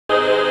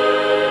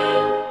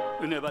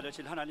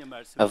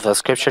The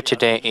scripture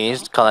today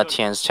is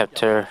Galatians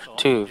chapter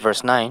 2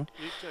 verse 9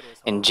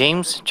 and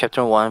James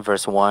chapter 1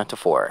 verse 1 to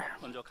 4.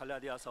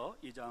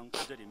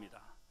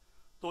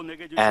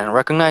 And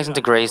recognizing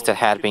the grace that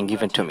had been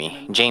given to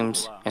me,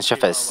 James and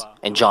Cephas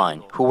and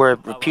John, who were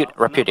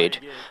reputed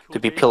to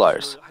be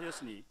pillars,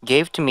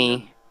 gave to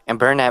me and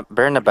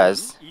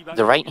Barnabas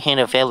the right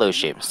hand of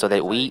fellowship, so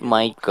that we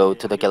might go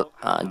to the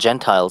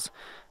Gentiles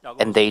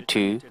and they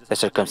too the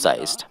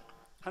circumcised.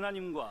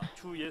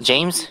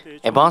 James,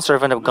 a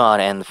bondservant of God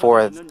and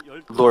for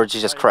Lord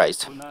Jesus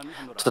Christ,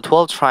 to the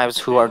 12 tribes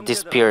who are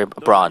dispersed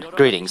abroad,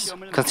 greetings.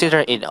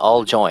 Consider it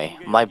all joy,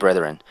 my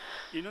brethren,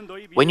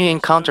 when you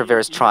encounter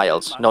various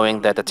trials, knowing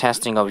that the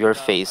testing of your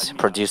faith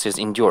produces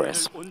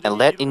endurance, and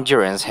let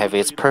endurance have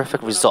its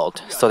perfect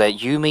result, so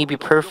that you may be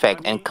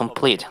perfect and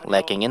complete,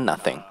 lacking in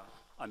nothing.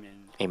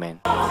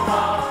 Amen.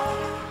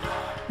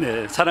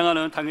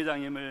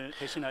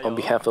 On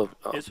behalf of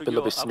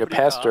beloved Senior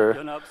Pastor,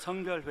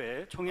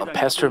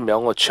 Pastor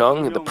Myongho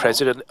Cheong, the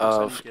President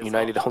of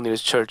United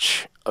Holiness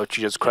Church of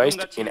Jesus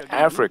Christ in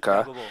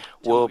Africa,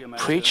 will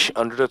preach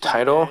under the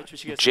title,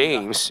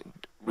 James,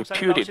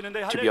 reputed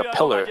to be a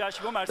pillar.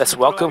 Let's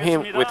welcome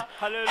him with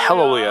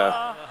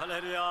Hallelujah.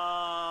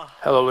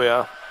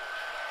 Hallelujah.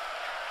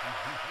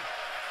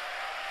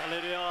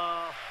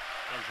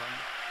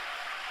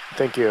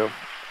 Thank you.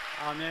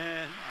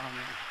 아멘.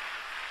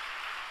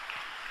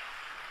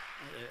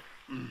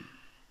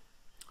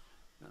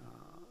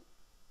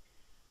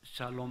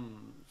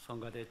 샬롬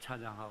성가대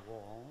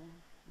찬양하고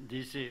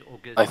DC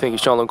I thank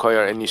Shalom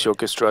Choir and Nishi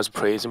Orchestra's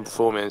praise and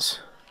performance.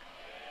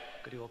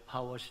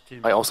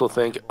 I also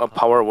thank a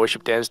Power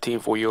Worship Dance team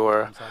for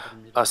your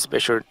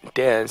special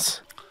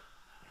dance.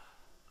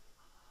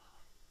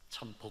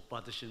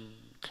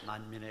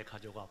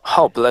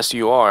 How blessed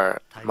you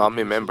are,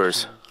 Manmin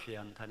members.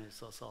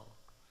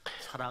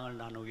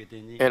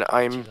 And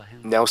I'm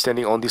now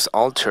standing on this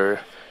altar,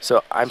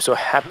 so I'm so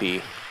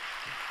happy.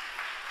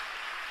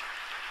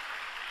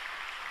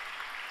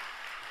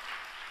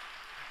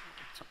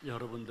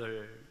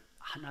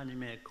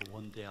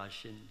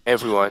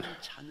 Everyone,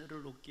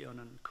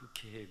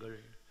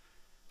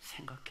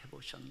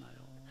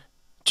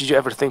 did you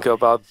ever think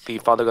about the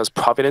Father God's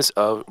providence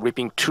of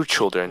reaping two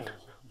children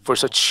for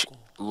such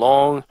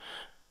long,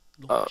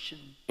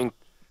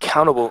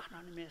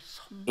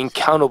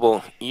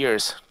 incountable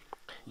years?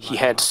 He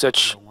had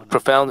such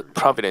profound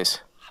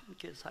providence,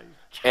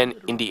 and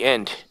in the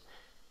end,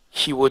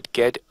 he would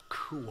get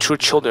two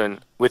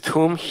children with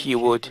whom he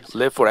would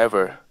live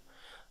forever.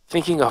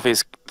 Thinking of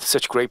his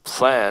such great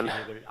plan,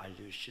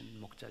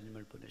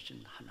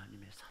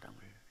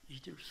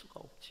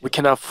 we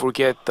cannot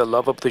forget the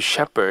love of the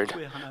shepherd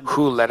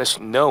who let us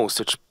know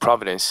such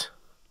providence.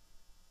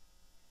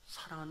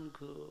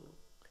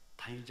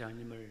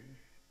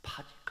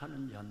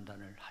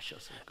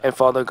 And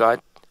Father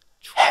God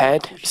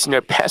had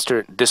Senior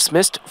Pastor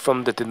dismissed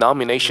from the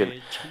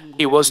denomination.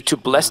 It was to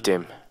bless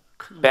him.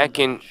 Back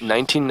in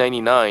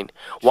 1999,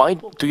 why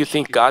do you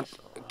think God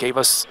gave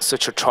us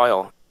such a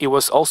trial? It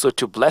was also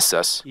to bless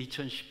us.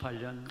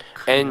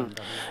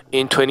 And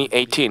in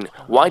 2018,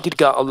 why did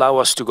God allow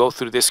us to go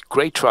through this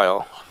great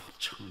trial?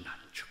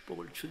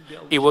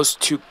 It was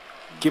to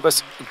give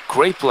us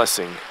great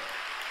blessing.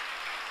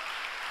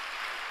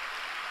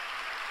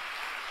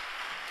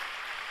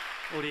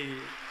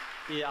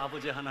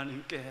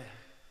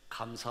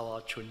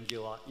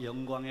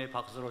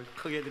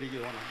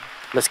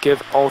 Let's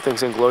give all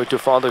thanks and glory to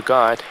Father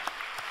God.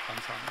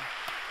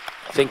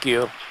 Thank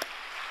you.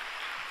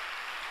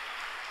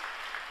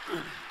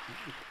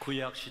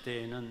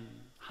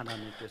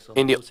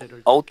 In the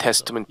Old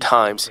Testament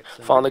times,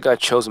 Father God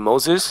chose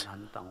Moses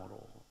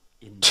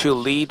to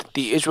lead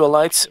the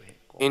Israelites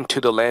into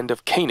the land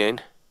of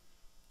Canaan.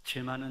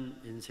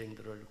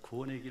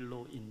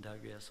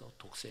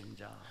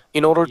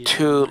 In order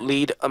to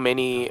lead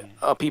many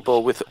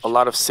people with a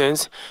lot of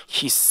sins,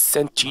 He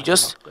sent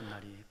Jesus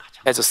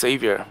as a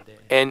Savior.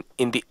 And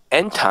in the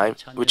end time,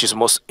 which is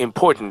most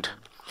important,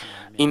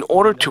 in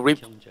order to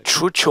reap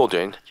true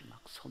children,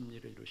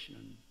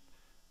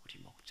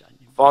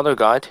 Father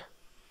God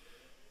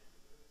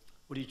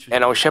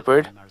and our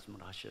shepherd,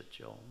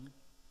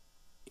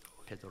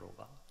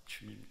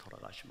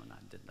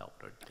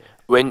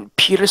 when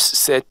Peter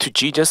said to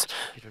Jesus,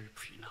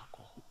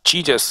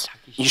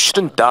 you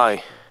shouldn't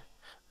die.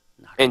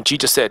 And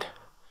Jesus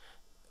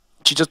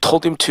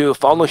told him to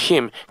follow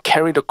him,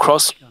 carry the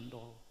cross,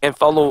 and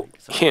follow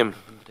him.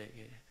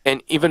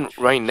 And even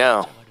right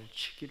now,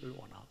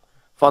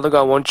 Father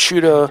God wants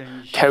you to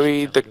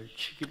carry the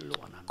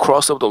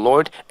cross of the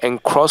Lord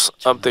and cross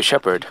of the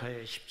shepherd.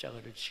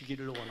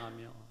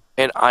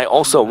 And I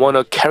also want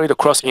to carry the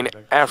cross in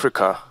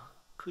Africa.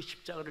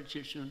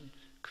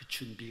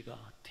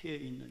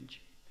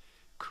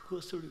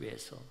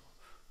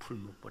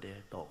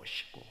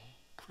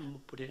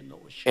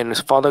 And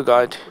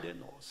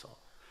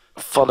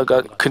Father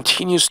God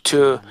continues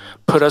to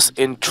put us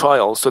in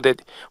trial so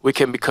that we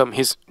can become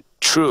His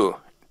true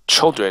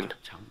children,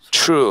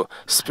 true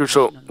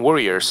spiritual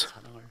warriors.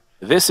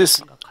 This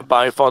is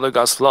by Father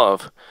God's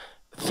love.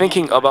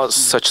 Thinking about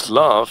such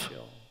love,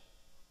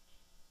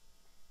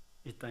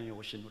 이 땅에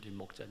오신 우리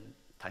목자님,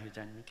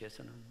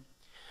 당회장님께서는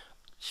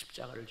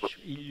십자가를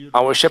인류를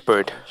our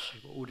shepherd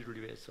지시고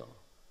우리를 위해서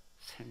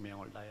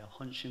생명을 다하여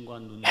헌신과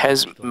눈물을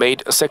has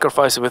made a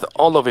sacrifice with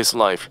all of his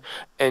life.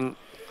 And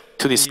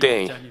to this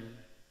day, 목자님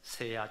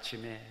새해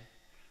아침에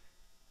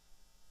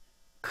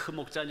그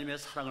목자님의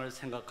사랑을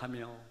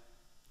생각하며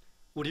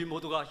우리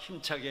모두가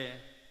힘차게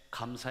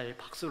감사의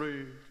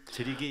박수를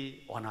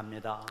드리기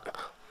원합니다.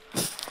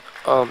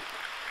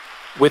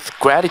 with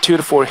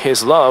gratitude for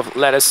his love,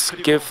 let us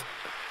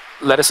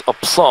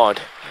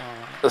applaud,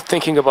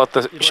 thinking about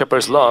the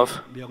shepherd's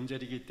love.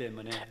 명절이기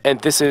때문에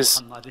And this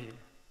is, 한마디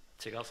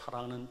제가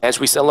사랑하는 as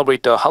we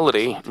celebrate the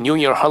holiday, New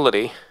Year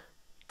holiday,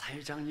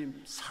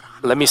 당회장님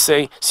사랑합니다. let me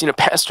say, Senior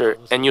Pastor,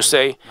 and you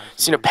say,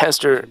 Senior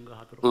Pastor,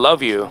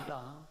 love you.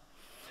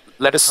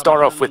 Let us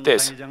start off with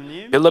this.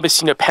 Beloved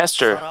Senior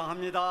Pastor,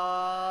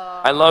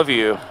 사랑합니다. I love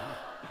you.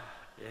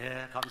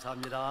 예,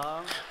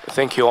 감사합니다.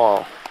 Thank you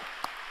all.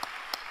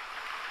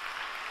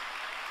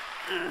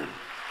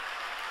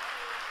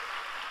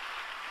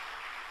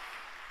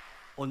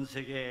 온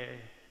세계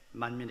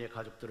만민의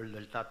가족들을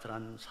늘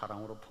따뜻한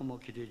사랑으로 품어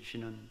기도해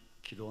주시는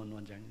기도원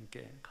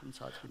원장님께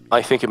감사드립니다.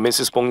 I thank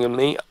Mrs. Bong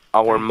Lee,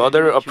 our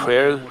mother of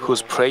prayer,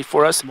 who's prayed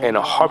for us and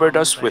harbored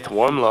us with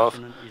warm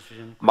love.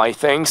 My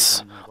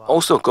thanks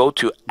also go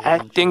to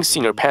acting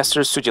Senior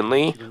Pastor Sujin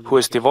Lee, who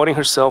is devoting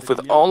herself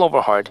with all of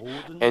her heart,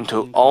 and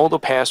to all the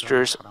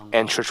pastors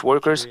and church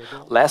workers.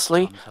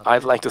 Lastly,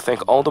 I'd like to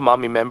thank all the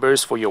Mommy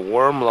members for your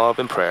warm love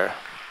and prayer.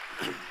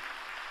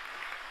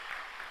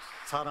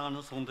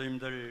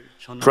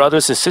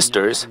 Brothers and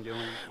sisters,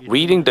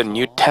 reading the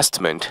New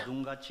Testament,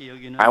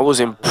 I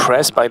was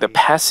impressed by the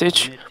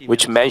passage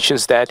which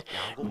mentions that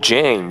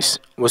James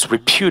was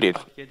reputed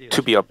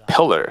to be a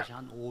pillar.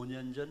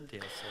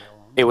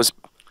 It was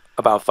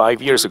about 5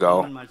 years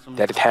ago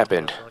that it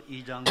happened.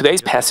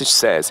 Today's passage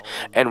says,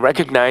 and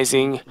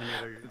recognizing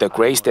the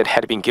grace that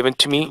had been given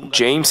to me,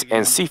 James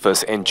and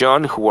Cephas and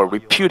John, who were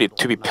reputed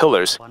to be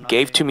pillars,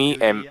 gave to me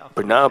and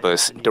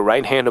Barnabas the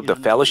right hand of the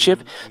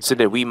fellowship, so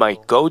that we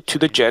might go to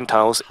the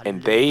Gentiles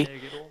and they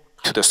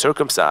to the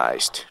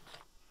circumcised.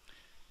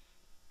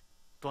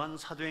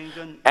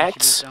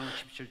 Acts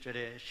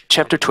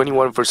chapter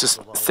 21 verses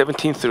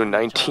 17 through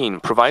 19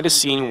 provide a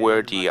scene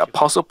where the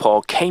Apostle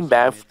Paul came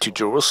back to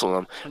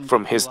Jerusalem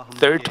from his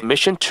third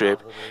mission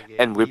trip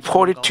and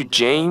reported to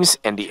James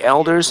and the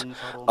elders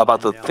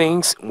about the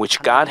things which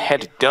God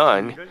had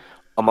done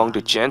among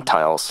the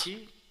Gentiles.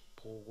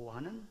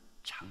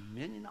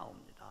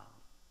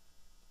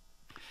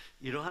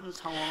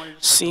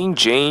 Seeing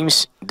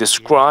James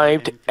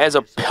described as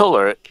a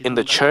pillar in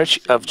the church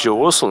of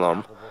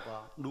Jerusalem,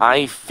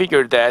 I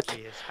figured that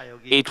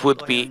it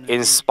would be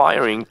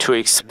inspiring to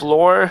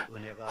explore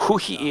who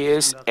he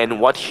is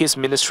and what his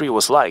ministry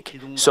was like.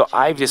 So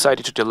I've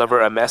decided to deliver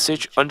a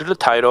message under the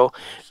title,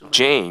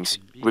 James,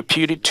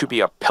 reputed to be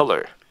a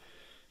pillar.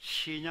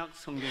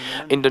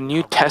 In the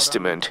New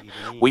Testament,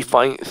 we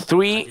find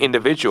 3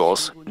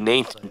 individuals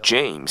named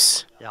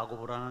James.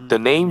 The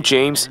name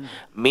James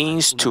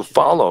means to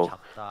follow,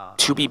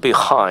 to be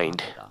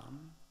behind.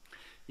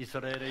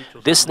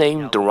 This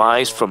name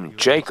derives from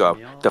Jacob,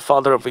 the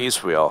father of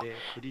Israel,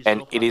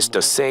 and it is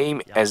the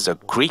same as the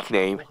Greek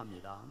name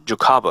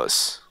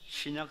Jacobus.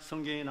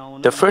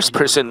 The first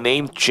person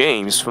named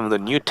James from the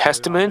New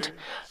Testament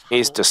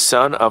is the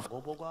son of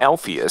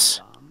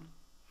Alphaeus.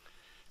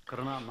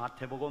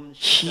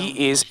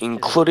 He is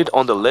included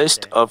on the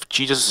list of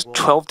Jesus'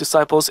 12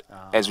 disciples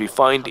as we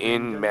find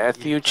in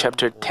Matthew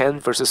chapter 10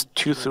 verses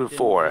 2 through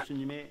 4.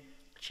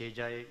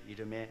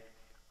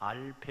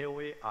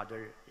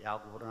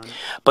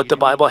 But the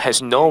Bible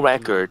has no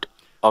record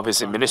of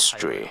his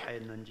ministry.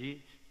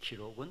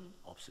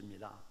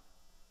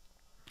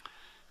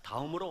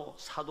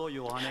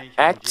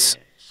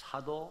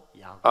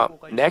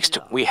 Next,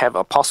 we have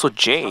Apostle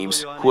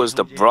James, who was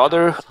the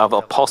brother of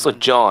Apostle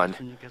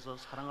John.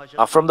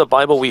 From the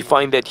Bible, we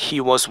find that he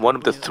was one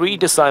of the 3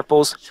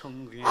 disciples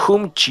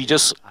whom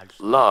Jesus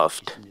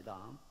loved.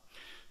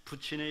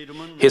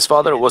 His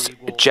father was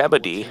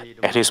Zebedee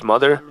and his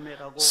mother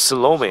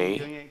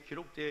Salome.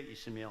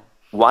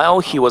 While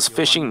he was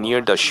fishing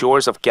near the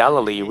shores of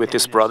Galilee with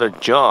his brother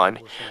John,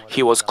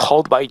 he was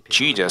called by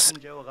Jesus,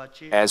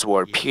 as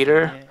were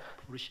Peter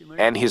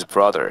and his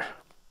brother.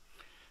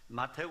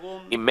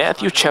 In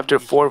Matthew chapter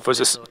 4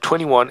 verses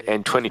 21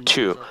 and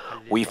 22,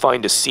 we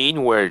find the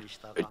scene where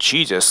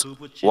Jesus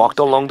walked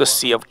along the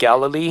Sea of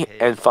Galilee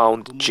and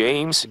found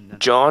James,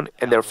 John,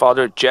 and their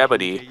father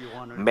Zebedee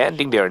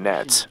mending their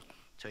nets.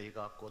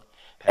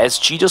 As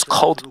Jesus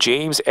called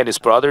James and his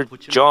brother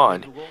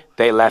John,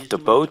 they left the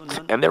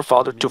boat and their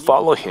father to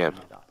follow him.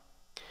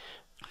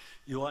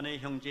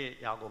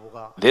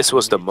 This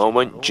was the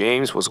moment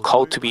James was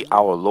called to be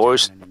our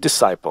Lord's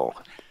disciple.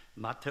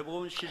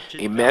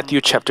 In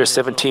Matthew chapter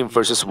 17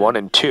 verses 1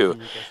 and 2,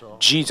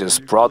 Jesus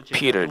brought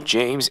Peter,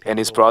 James, and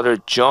his brother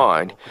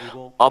John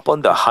up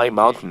on the high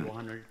mountain,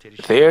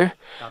 There,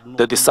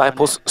 the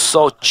disciples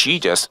saw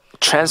Jesus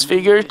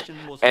transfigured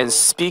and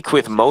speak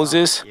with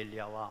Moses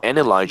and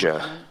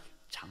Elijah.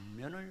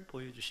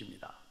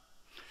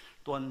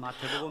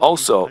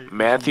 Also,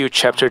 Matthew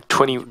chapter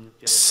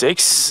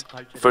 26,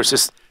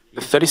 verses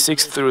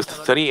 36 through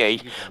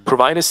 38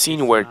 provide a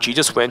scene where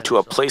Jesus went to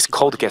a place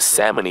called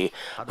Gethsemane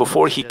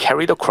before he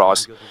carried the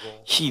cross.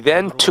 He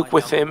then took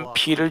with him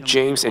Peter,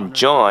 James, and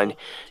John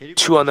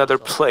to another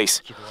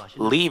place,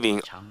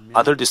 leaving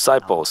other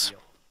disciples.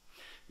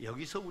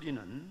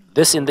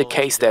 This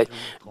indicates that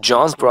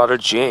John's brother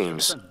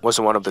James was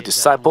one of the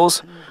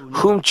disciples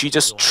whom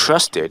Jesus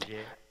trusted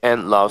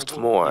and loved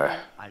more.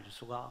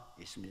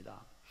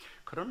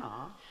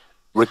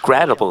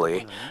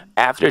 Regrettably,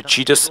 after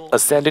Jesus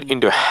ascended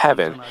into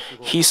heaven,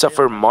 he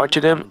suffered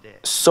martyrdom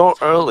so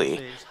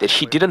early that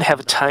he didn't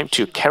have time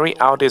to carry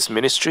out his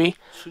ministry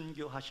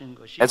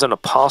as an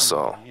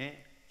apostle.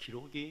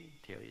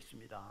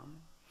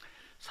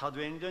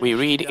 We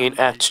read in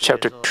Acts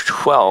chapter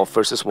 12,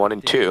 verses 1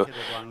 and 2,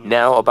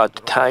 "Now about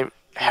the time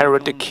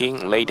Herod the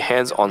king laid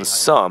hands on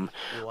some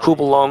who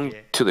belonged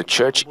to the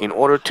church in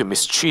order to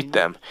mistreat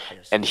them,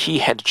 and he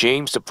had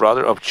James, the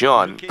brother of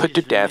John, put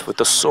to death with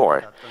the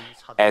sword."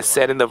 As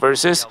said in the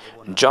verses,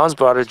 John's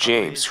brother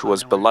James, who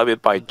was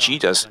beloved by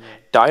Jesus,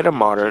 died a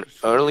martyr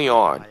early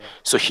on,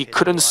 so he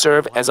couldn't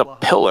serve as a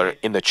pillar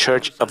in the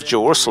church of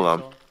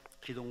Jerusalem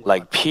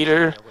like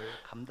Peter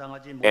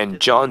and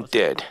John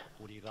did.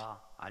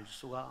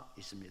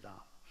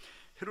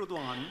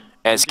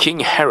 As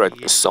King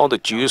Herod saw the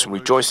Jews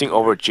rejoicing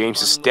over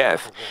James's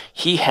death,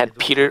 he had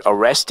Peter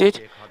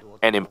arrested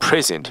and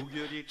imprisoned.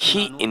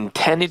 He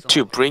intended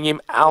to bring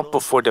him out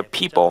before the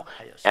people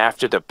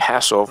after the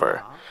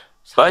Passover.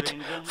 But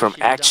from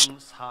Acts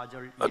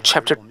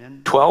chapter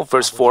 12,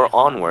 verse 4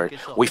 onward,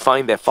 we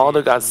find that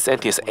Father God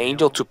sent his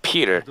angel to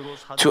Peter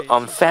to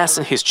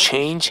unfasten his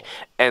chains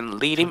and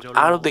lead him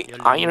out of the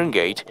iron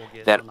gate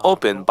that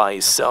opened by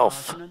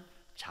itself.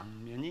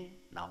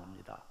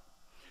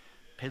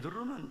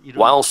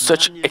 While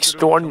such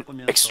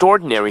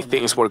extraordinary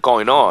things were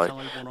going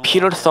on,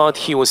 Peter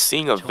thought he was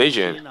seeing a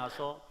vision.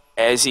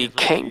 As he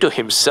came to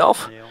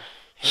himself,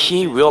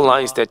 he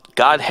realized that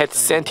God had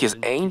sent his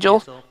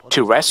angel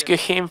to rescue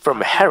him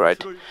from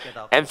Herod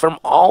and from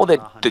all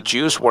that the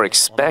Jews were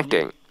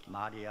expecting.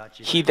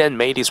 He then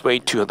made his way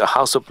to the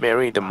house of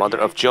Mary, the mother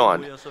of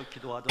John.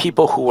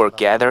 People who were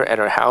gathered at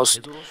her house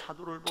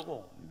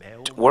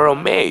were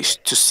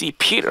amazed to see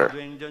Peter.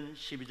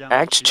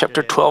 Acts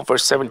chapter 12,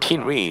 verse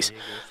 17 reads,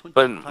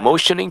 "But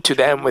motioning to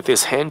them with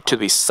his hand to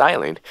be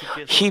silent,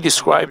 he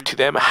described to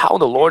them how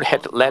the Lord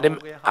had led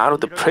him out of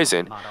the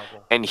prison.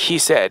 And he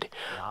said,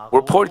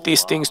 'Report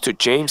these things to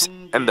James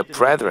and the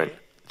brethren.'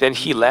 Then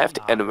he left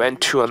and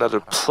went to another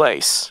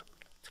place."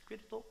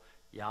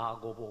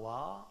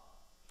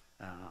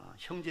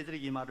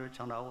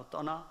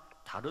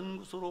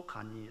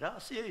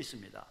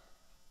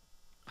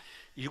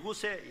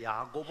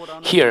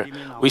 Here,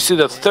 we see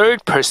the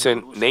third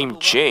person named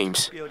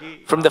James.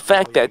 From the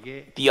fact that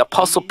the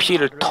Apostle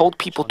Peter told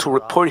people to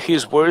report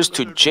his words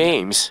to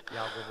James,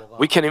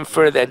 we can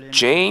infer that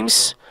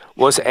James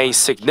was a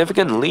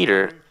significant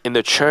leader in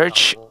the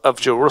church of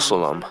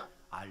Jerusalem.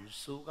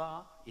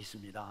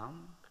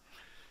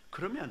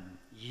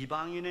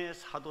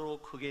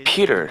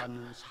 Peter,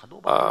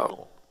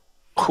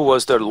 who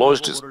was the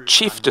Lord's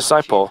chief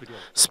disciple,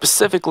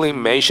 specifically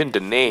mentioned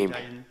the name.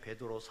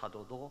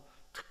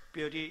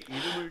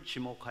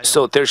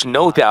 So there's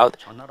no doubt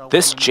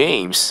this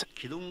James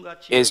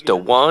is the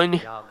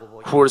one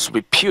who was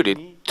reputed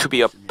to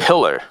be a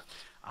pillar.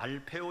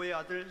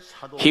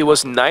 He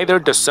was neither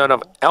the son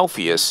of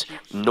Alphaeus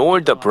nor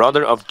the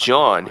brother of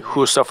John,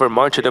 who suffered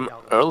martyrdom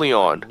early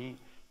on.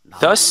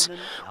 Thus,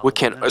 we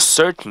can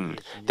ascertain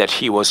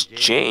that he was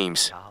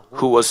James,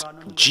 who was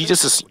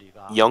Jesus'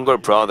 younger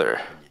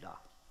brother.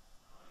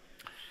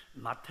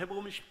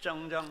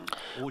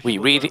 We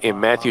read in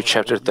Matthew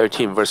chapter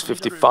 13, verse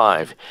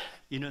 55,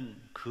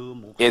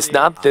 "Is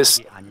not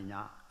this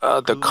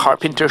the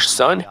carpenter's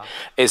son?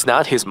 Is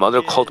not his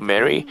mother called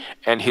Mary,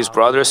 and his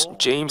brothers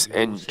James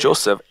and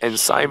Joseph and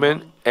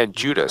Simon and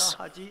Judas?"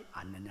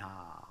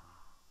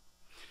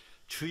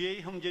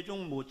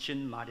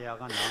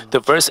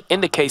 The verse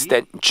indicates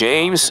that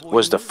James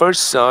was the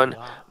first son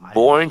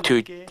born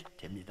to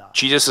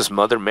Jesus'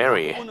 mother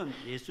Mary.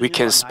 We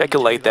can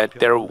speculate that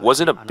there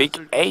wasn't a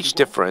big age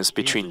difference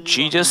between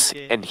Jesus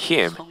and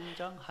him,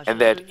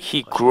 and that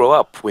he grew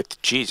up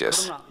with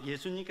Jesus.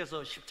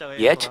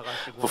 Yet,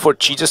 before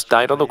Jesus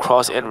died on the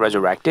cross and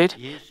resurrected,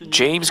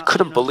 James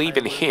couldn't believe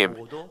in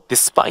him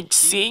despite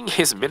seeing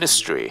his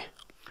ministry.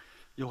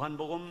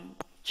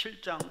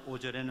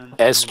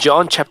 As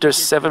John chapter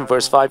 7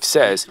 verse 5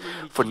 says,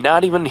 "For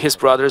not even his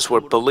brothers were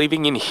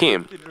believing in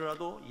him.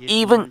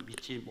 Even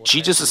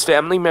Jesus'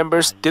 family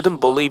members didn't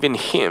believe in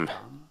him."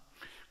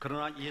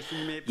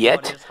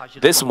 Yet,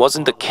 this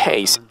wasn't the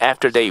case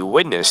after they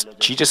witnessed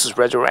Jesus'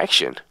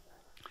 resurrection.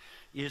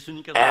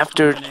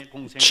 After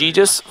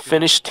Jesus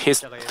finished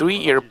his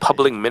 3-year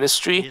public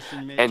ministry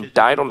and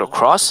died on the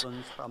cross,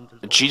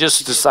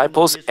 Jesus'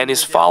 disciples and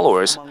his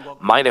followers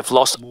might have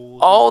lost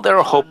all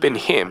their hope in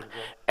him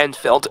and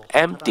felt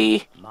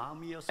empty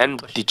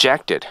and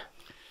dejected.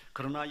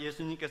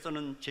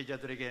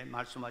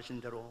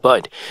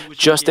 But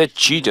just as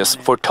Jesus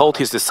foretold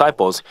his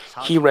disciples,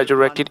 he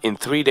resurrected in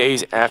 3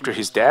 days after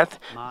his death.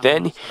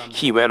 Then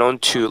he went on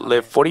to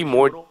live 40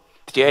 more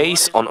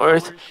days on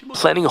earth,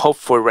 planning hope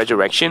for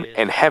resurrection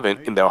and heaven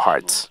in their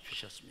hearts.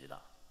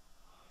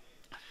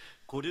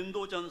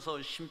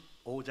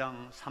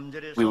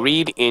 We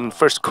read in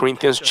 1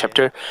 Corinthians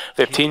chapter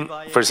 15,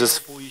 verses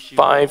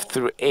 5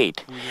 through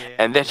 8,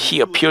 and that he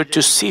appeared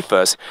to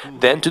Cephas,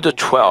 then to the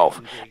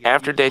 12.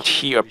 After that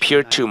he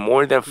appeared to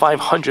more than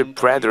 500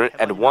 brethren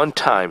at one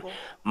time,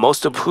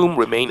 most of whom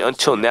remain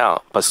until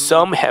now, but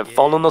some have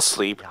fallen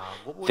asleep.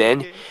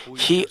 Then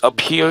he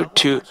appeared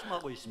to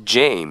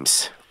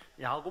James.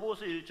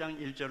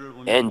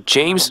 And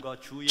James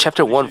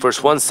chapter 1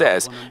 verse 1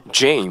 says,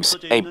 James,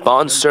 a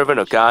bondservant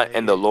of God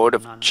and the Lord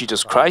of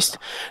Jesus Christ,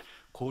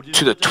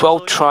 to the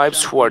 12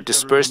 tribes who are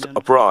dispersed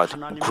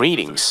abroad,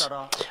 greetings.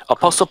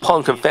 Apostle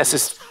Paul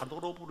confesses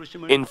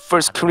in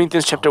 1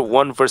 Corinthians chapter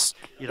 1 verse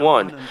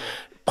 1,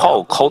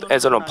 Paul called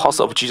as an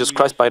apostle of Jesus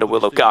Christ by the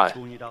will of God.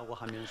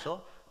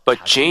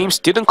 But James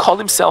didn't call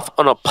himself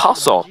an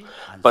apostle,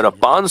 but a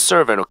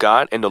bondservant of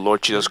God and the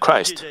Lord Jesus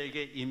Christ.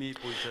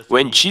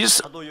 When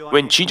Jesus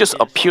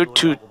appeared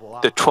to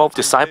the 12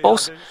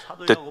 disciples,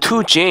 the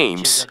 2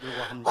 James,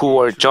 who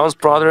were John's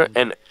brother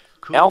and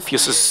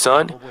Alphaeus'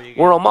 son,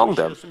 were among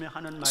them.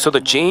 So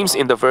the James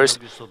in the verse,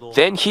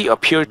 then he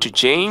appeared to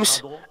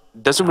James,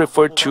 doesn't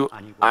refer to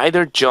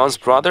either John's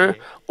brother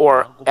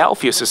or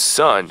Alphaeus'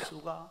 son,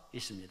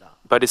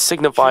 but it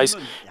signifies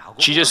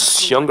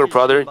Jesus' younger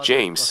brother,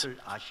 James.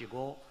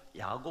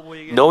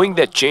 Knowing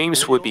that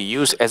James would be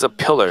used as a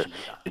pillar,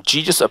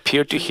 Jesus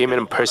appeared to him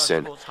in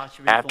person.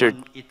 After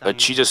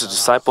Jesus'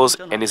 disciples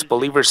and his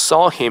believers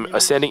saw him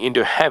ascending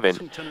into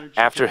heaven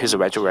after his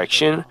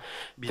resurrection,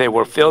 they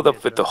were filled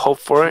up with the hope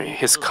for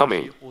his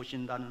coming.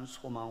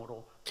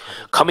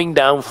 Coming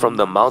down from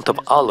the Mount of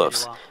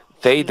Olives,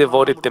 they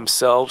devoted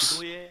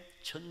themselves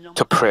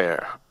to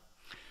prayer.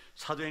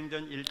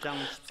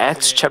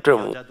 Acts chapter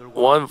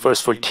 1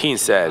 verse 14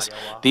 says,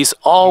 these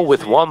all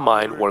with one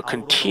mind were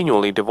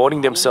continually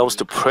devoting themselves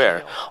to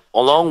prayer,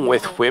 along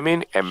with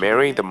women and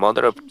Mary the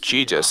mother of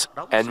Jesus,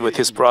 and with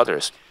his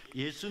brothers.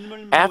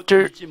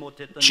 After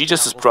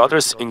Jesus'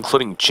 brothers,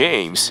 including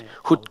James,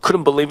 who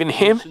couldn't believe in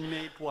him,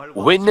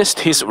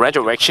 witnessed his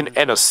resurrection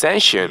and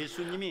ascension,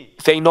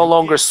 they no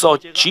longer saw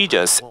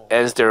Jesus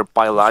as their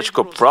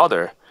biological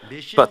brother,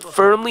 but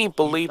firmly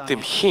believed in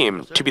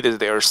him to be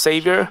their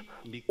Savior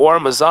or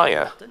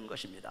Messiah.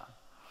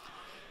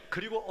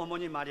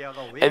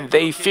 And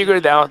they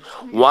figured out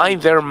why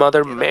their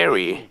mother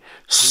Mary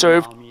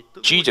served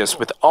Jesus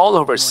with all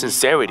of her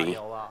sincerity.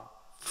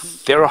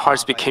 Their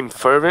hearts became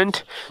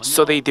fervent,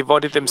 so they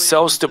devoted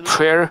themselves to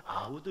prayer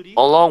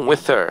along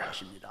with her.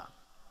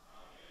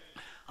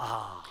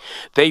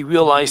 They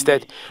realized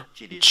that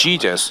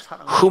Jesus,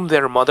 whom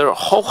their mother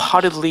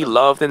wholeheartedly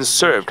loved and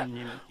served,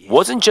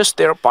 wasn't just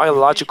their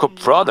biological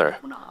brother,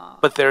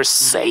 but their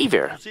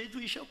Savior.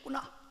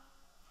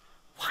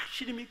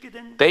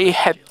 They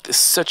had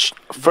such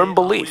firm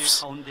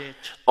beliefs.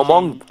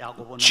 Among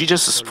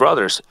Jesus'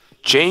 brothers,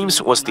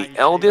 James was the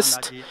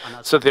eldest,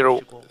 so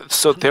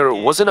there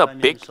wasn't a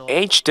big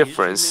age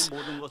difference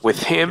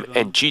with him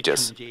and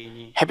Jesus.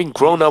 Having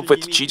grown up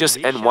with Jesus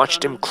and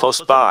watched him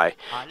close by,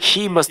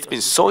 he must have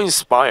been so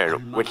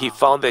inspired when he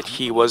found that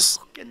he was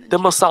the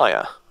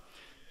Messiah.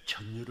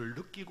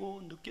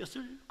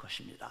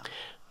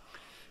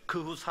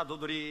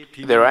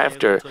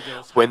 Thereafter,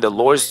 when the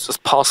Lord's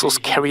apostles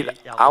carried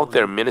out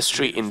their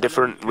ministry in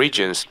different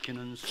regions,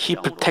 he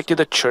protected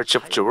the church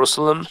of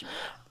Jerusalem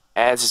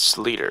as its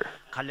leader.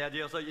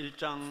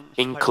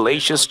 In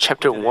Galatians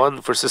chapter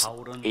 1 verses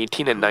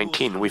 18 and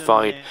 19, we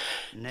find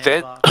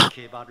that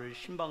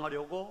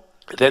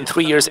then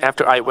 3 years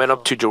after I went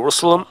up to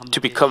Jerusalem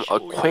to become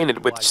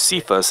acquainted with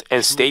Cephas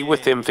and stayed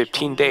with him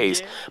 15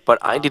 days, but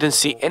I didn't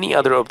see any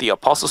other of the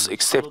apostles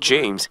except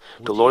James,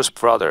 the Lord's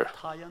brother.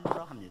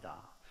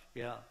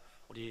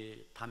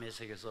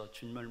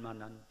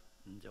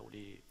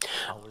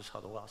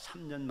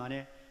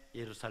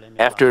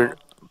 After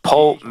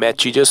Paul met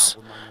Jesus,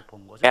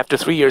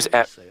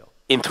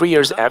 in 3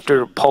 years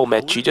after Paul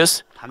met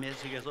Jesus,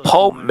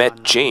 Paul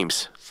met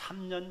James.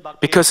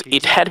 Because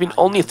it had been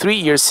only 3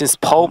 years since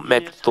Paul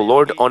met the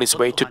Lord on his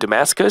way to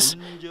Damascus,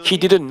 he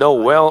didn't know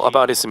well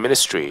about his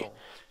ministry.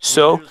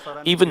 So,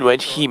 even when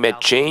he met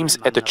James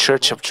at the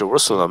church of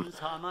Jerusalem,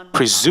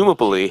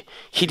 presumably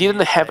he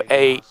didn't have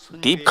a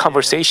deep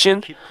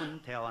conversation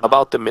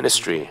about the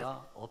ministry.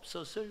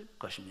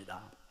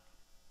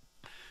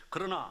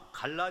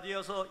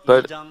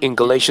 But in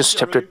Galatians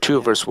chapter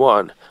 2 verse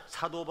 1,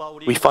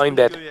 we find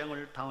that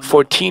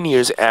 14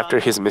 years after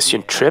his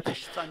mission trip,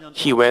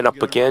 he went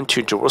up again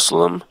to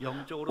Jerusalem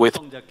with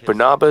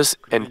Barnabas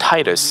and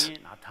Titus.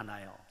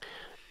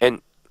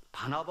 And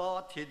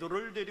바나바와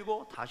데도를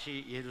데리고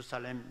다시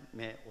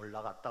예루살렘에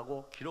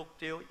올라갔다고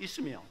기록되어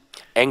있으며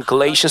And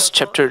Galatians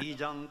chapter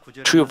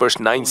 2 verse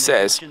 9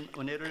 says,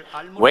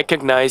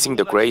 recognizing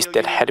the grace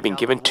that had been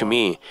given to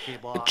me,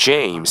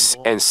 James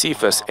and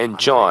Cephas and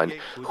John,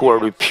 who are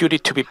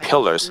reputed to be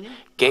pillars,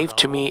 gave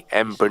to me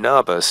and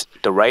Barnabas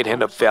the right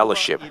hand of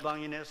fellowship.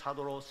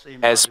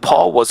 As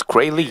Paul was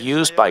greatly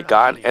used by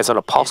God as an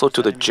apostle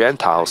to the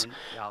Gentiles,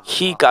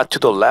 he got to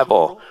the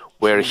level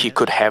where he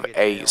could have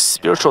a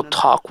spiritual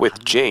talk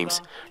with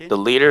James, the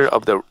leader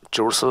of the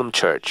Jerusalem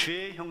church.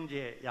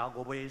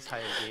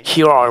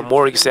 Here are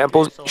more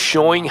examples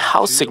showing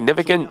how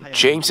significant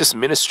James's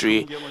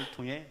ministry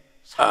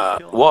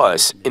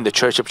was in the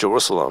church of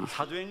Jerusalem.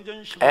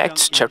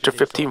 Acts chapter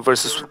 15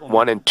 verses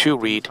 1 and 2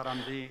 read,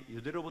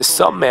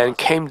 some men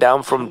came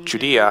down from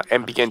Judea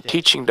and began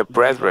teaching the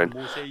brethren,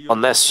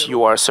 unless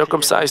you are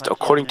circumcised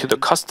according to the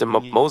custom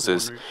of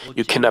Moses,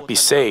 you cannot be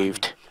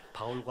saved.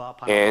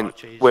 And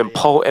when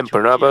Paul and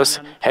Barnabas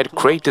had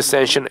great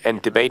dissension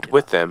and debate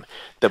with them,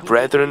 the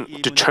brethren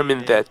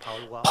determined that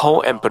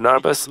Paul and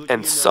Barnabas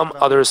and some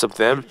others of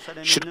them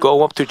should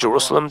go up to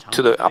Jerusalem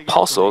to the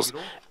apostles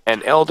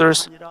and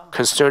elders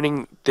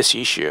concerning this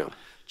issue.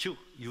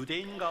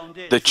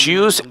 The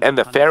Jews and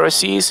the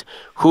Pharisees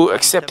who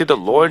accepted the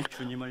Lord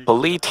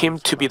believed him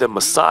to be the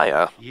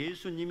Messiah.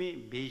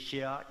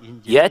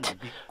 Yet,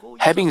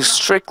 having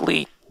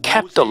strictly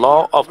kept the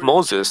law of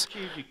Moses,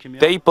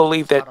 they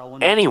believe that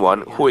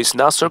anyone who is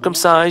not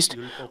circumcised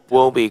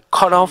will be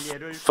cut off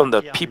from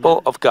the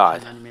people of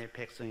God.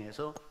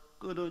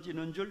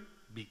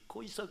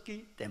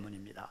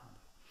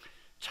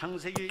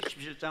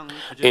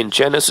 In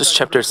Genesis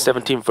chapter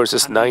 17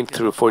 verses 9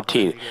 through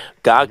 14,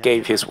 God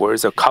gave his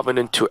words of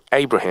covenant to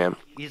Abraham.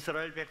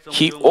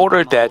 He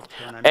ordered that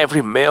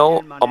every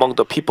male among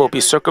the people be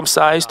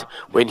circumcised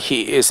when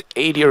he is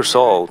 8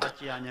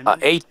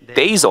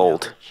 days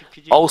old.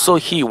 Also,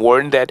 he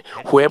warned that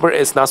whoever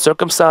is not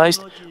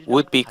circumcised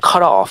would be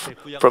cut off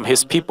from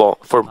his people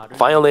for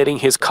violating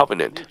his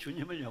covenant.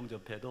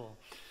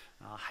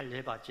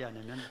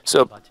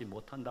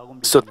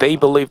 So they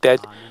believe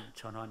that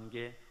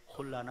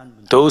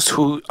those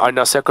who are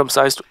not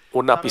circumcised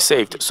will not be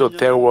saved. So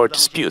there were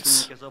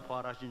disputes.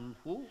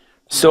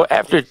 So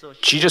after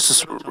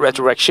Jesus'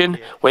 resurrection,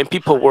 when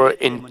people were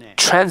in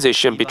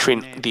transition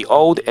between the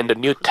Old and the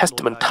New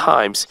Testament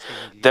times,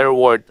 there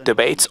were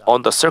debates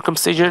on the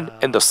circumcision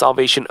and the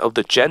salvation of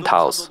the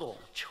Gentiles.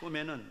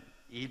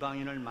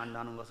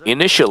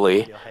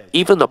 Initially,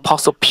 even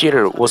Apostle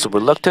Peter was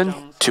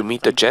reluctant to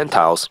meet the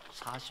Gentiles.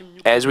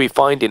 As we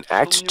find in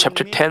Acts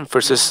chapter 10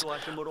 verses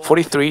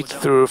 43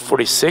 through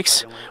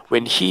 46,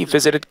 when he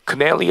visited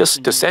Cornelius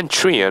the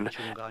centurion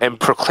and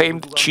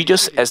proclaimed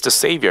Jesus as the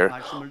Savior,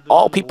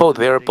 all people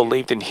there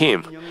believed in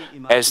him.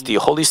 As the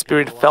Holy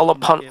Spirit fell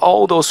upon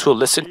all those who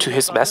listened to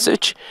his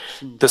message,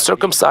 the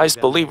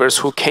circumcised believers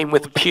who came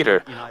with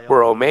Peter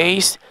were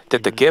amazed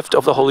that the gift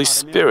of the Holy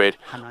Spirit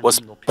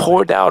was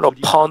poured out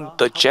upon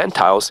the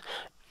Gentiles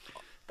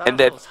and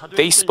that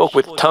they spoke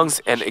with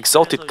tongues and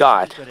exalted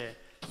God.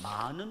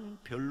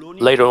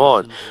 Later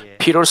on,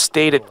 Peter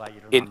stated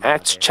in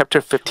Acts chapter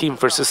 15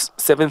 verses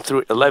 7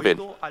 through 11,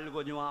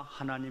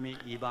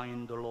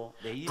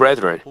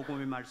 brethren,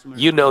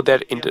 you know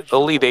that in the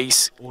early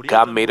days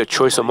God made a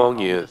choice among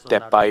you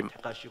that by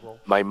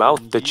my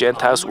mouth the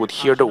Gentiles would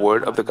hear the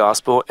word of the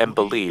gospel and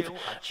believe.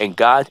 And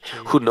God,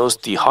 who knows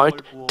the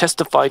heart,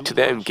 testified to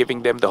them,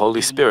 giving them the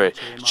Holy Spirit,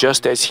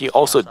 just as he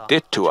also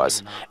did to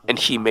us. And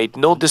he made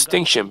no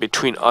distinction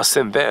between us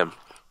and them,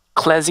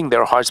 cleansing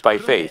their hearts by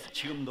faith.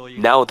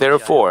 Now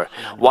therefore,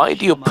 why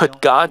do you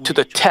put God to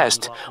the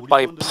test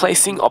by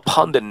placing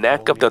upon the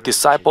neck of the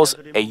disciples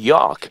a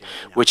yoke,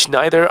 which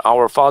neither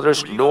our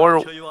fathers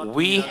nor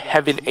we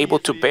have been able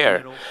to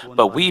bear?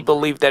 But we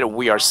believe that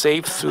we are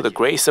saved through the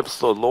grace of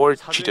the Lord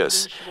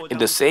Jesus, in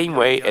the same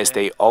way as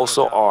they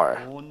also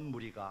are.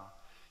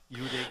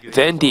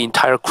 Then the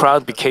entire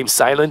crowd became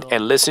silent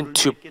and listened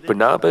to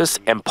Barnabas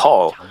and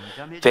Paul.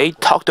 They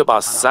talked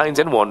about signs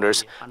and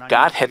wonders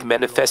God had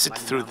manifested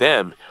through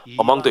them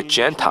among the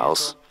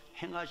Gentiles.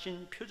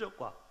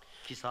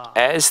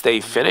 As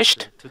they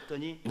finished,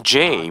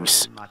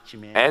 James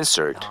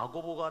answered,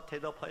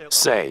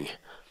 saying,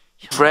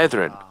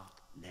 brethren,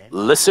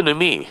 listen to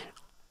me.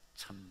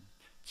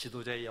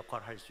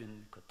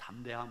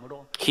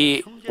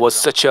 He was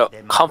such a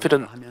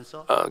confident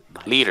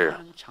leader.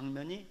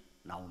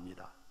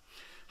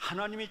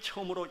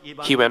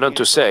 He went on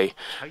to say,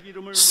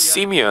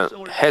 Simeon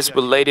has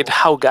related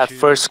how God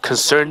first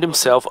concerned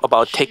himself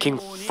about taking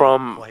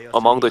from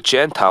among the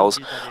Gentiles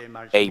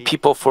a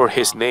people for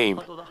his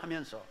name.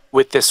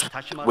 With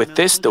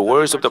this, the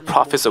words of the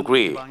prophets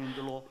agree.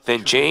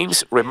 Then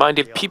James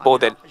reminded people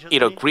that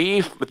it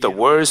agreed with the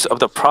words of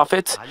the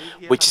prophets,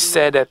 which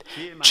said that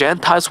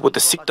Gentiles would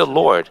seek the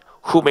Lord,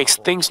 who makes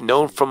things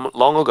known from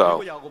long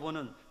ago.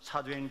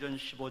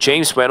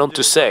 James went on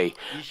to say,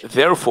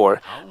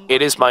 "Therefore,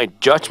 it is my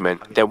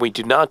judgment that we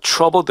do not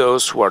trouble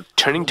those who are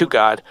turning to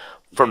God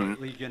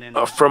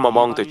from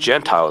among the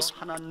Gentiles,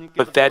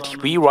 but that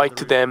we write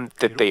to them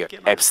that they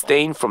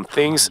abstain from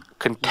things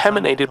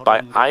contaminated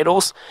by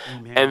idols,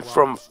 and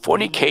from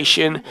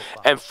fornication,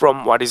 and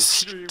from what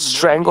is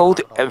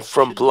strangled, and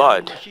from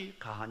blood."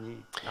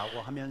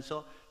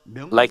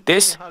 Like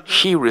this,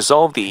 he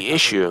resolved the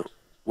issue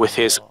with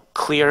his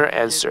clear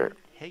answer.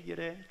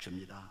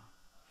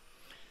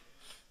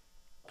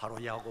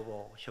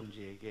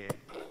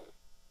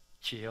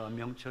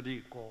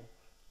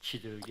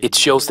 It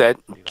shows that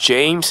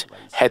James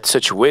had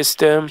such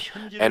wisdom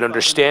and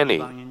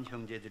understanding.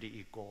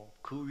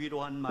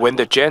 When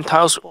the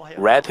Gentiles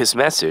read his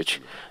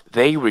message,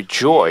 they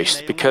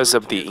rejoiced because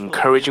of the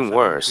encouraging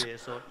words.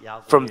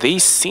 From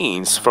these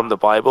scenes from the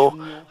Bible,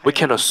 we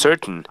can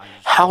ascertain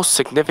how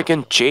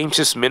significant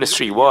James's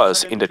ministry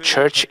was in the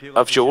Church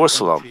of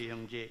Jerusalem.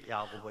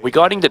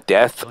 Regarding the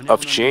death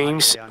of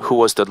James, who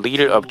was the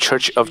leader of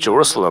Church of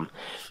Jerusalem,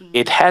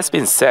 it has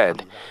been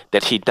said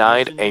that he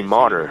died a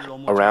martyr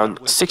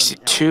around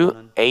 62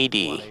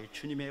 AD.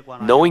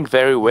 Knowing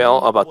very well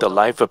about the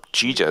life of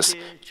Jesus,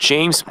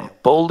 James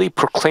boldly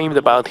proclaimed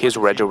about his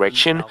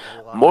resurrection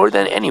more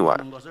than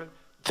anyone.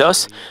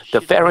 Thus,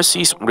 the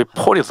Pharisees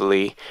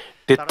reportedly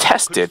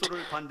detested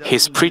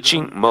his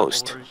preaching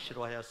most.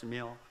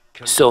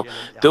 So,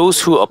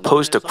 those who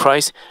opposed the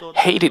Christ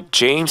hated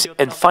James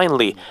and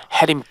finally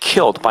had him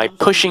killed by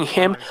pushing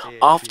him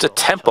off the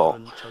temple.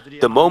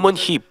 The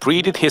moment he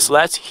breathed his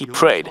last, he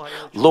prayed,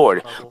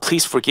 "Lord,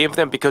 please forgive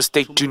them because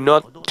they do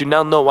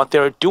not know what they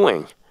are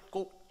doing."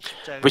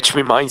 Which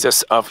reminds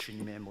us of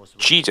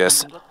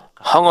Jesus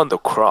hung on the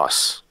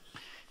cross.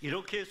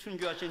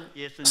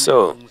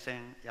 So,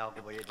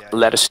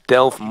 let us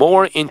delve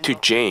more into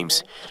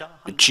James,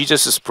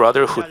 Jesus'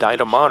 brother who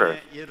died a martyr.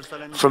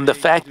 From the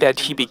fact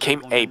that he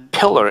became a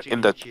pillar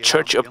in the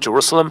Church of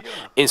Jerusalem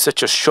in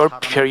such a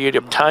short period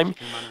of time,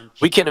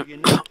 we can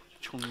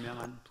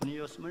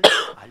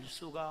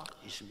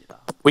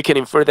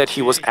infer that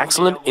he was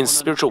excellent in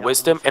spiritual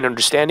wisdom and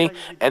understanding,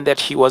 and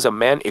that he was a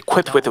man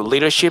equipped with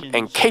leadership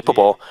and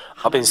capable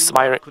of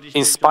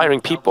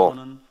inspiring people.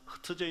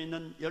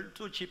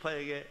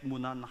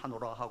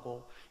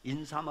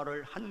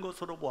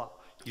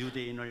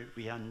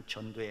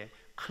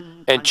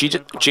 And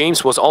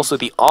James was also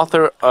the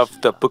author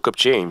of the book of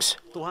James.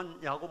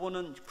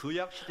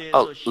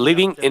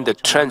 Living in the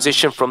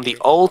transition from the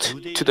Old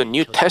to the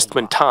New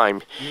Testament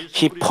time,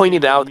 he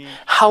pointed out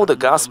how the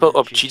gospel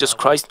of Jesus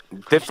Christ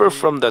differed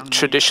from the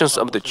traditions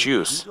of the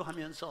Jews.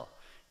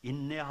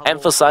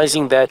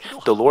 Emphasizing that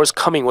the Lord's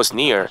coming was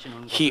near,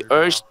 he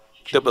urged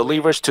the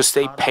believers to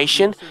stay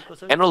patient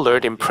and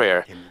alert in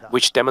prayer,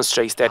 which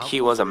demonstrates that he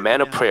was a man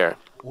of prayer.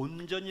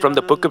 From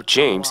the book of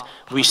James,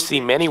 we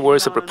see many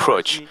words of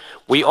reproach.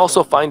 We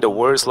also find the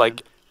words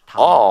like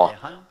all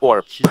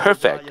or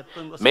perfect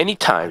many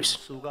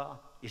times.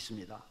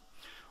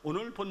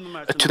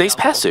 Today's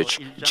passage,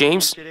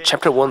 James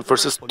chapter 1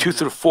 verses 2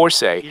 through 4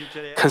 say,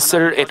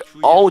 "Consider it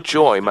all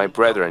joy, my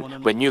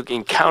brethren, when you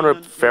encounter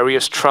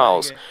various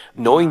trials,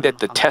 knowing that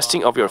the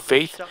testing of your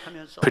faith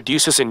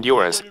produces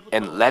endurance,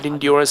 and let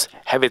endurance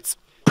have its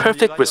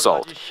perfect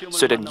result,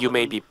 so that you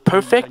may be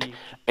perfect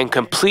and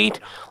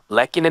complete,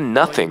 lacking in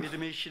nothing."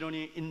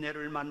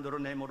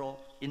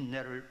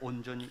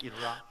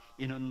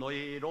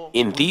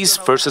 In these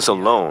verses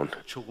alone,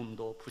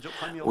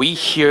 we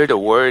hear the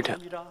word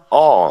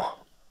all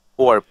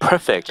or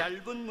perfect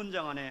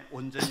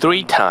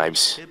 3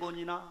 times.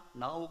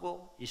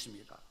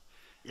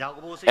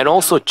 And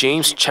also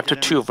James chapter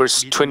 2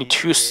 verse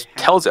 22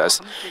 tells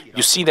us,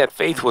 "You see that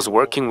faith was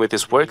working with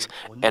his works,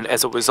 and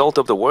as a result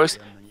of the works,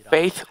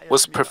 faith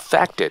was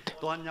perfected."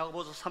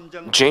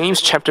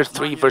 James chapter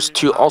 3 verse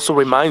 2 also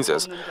reminds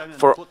us,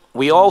 "For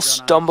we all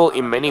stumble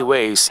in many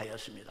ways.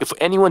 If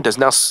anyone does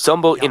not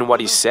stumble in what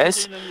he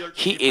says,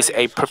 he is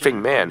a perfect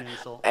man,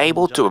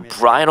 able to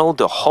bridle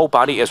the whole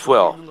body as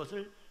well."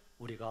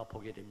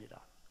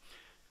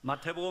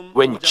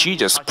 When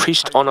Jesus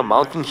preached on a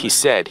mountain, he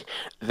said,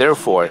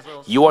 "Therefore,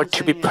 you are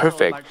to be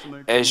perfect,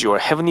 as your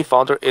heavenly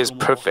Father is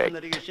perfect."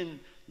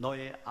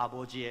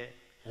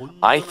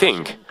 I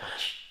think,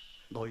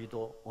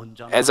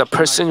 as a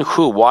person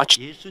who watched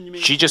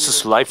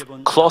Jesus' life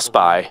close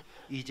by,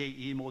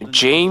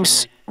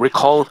 James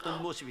recalled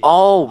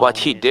all what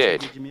he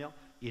did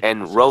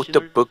and wrote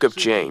the book of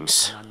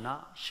James.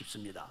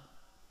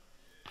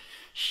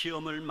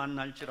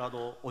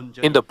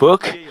 In the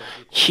book,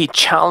 he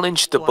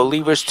challenged the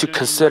believers to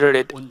consider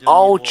it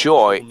all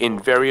joy in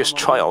various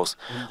trials.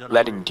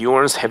 Let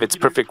endurance have its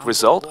perfect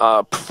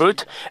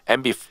fruit,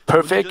 and be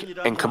perfect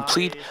and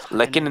complete,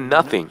 lacking in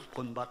nothing.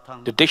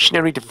 The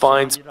dictionary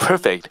defines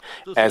perfect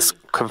as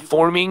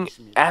conforming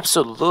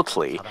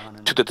absolutely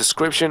to the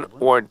description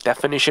or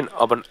definition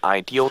of an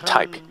ideal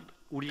type.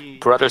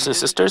 Brothers and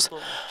sisters,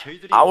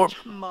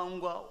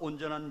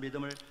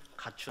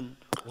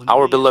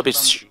 our beloved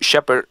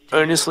shepherd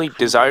earnestly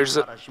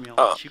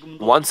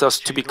wants us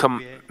to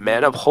become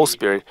men of whole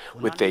spirit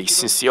with a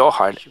sincere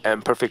heart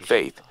and perfect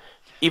faith.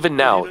 Even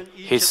now,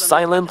 he's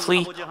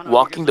silently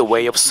walking the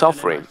way of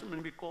suffering.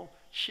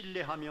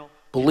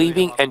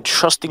 Believing and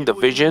trusting the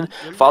vision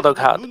Father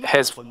God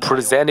has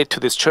presented to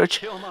this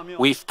church,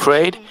 we've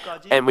prayed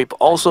and we've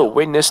also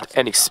witnessed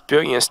and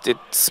experienced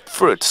its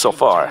fruit so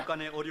far.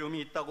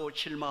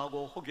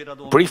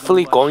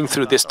 Briefly going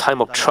through this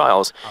time of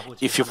trials,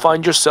 if you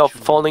find yourself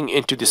falling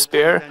into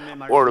despair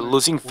or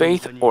losing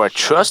faith or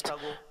trust,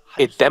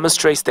 it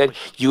demonstrates that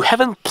you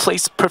haven't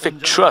placed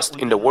perfect trust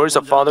in the words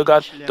of Father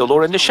God, the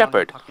Lord and the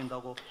Shepherd.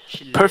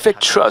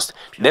 Perfect trust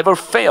never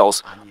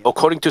fails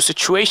according to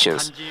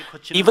situations.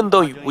 Even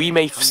though we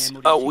may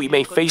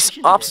face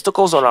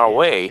obstacles on our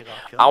way,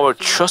 our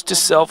trust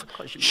itself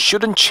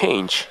shouldn't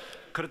change.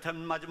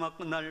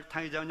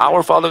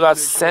 Our Father God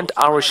sent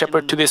our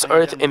shepherd to this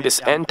earth in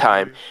this end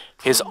time.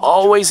 He's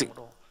always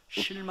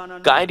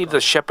guided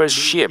the shepherd's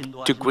sheep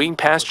to green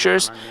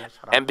pastures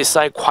and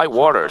beside quiet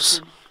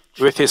waters.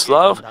 With His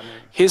love,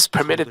 He's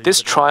permitted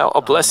this trial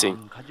a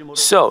blessing.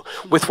 So,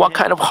 with what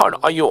kind of heart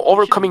are you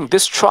overcoming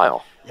this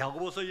trial?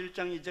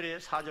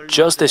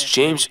 Just as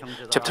James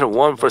chapter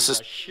 1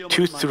 verses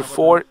 2 through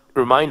 4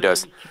 remind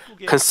us,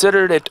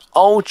 consider it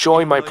all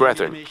joy, my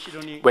brethren,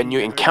 when you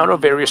encounter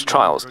various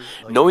trials,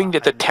 knowing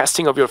that the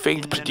testing of your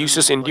faith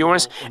produces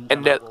endurance,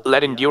 and that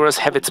let endurance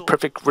have its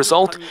perfect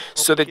result,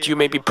 so that you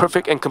may be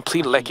perfect and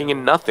complete, lacking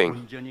in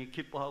nothing.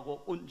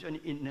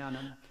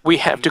 We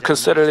have to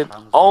consider it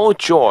all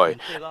joy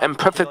and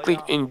perfectly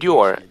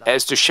endure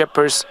as the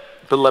shepherd's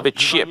beloved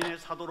sheep.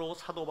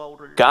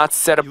 God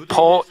set up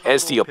Paul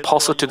as the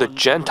apostle to the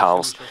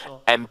Gentiles,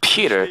 and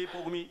Peter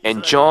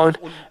and John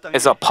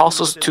as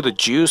apostles to the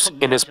Jews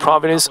in His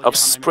providence of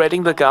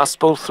spreading the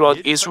gospel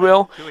throughout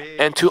Israel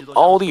and to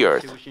all the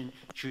earth.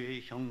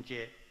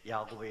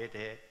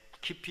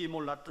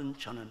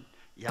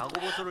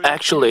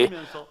 Actually,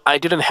 I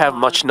didn't have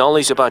much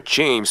knowledge about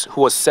James,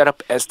 who was set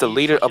up as the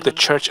leader of the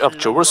Church of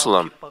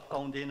Jerusalem.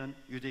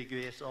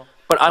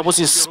 But I was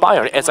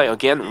inspired as I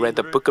again read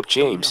the book of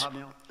James.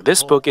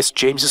 This book is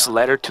James's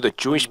letter to the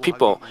Jewish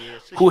people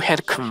who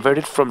had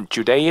converted from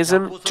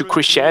Judaism to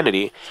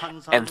Christianity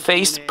and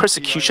faced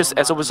persecutions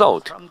as a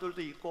result.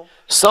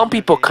 Some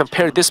people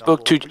compare this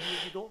book to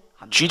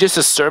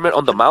Jesus' Sermon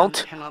on the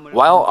Mount,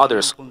 while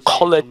others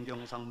call it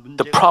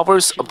the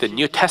Proverbs of the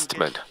New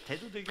Testament.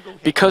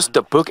 Because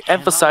the book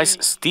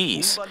emphasizes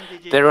these,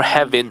 there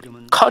have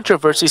been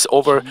controversies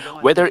over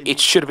whether it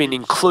should have been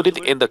included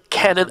in the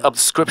canon of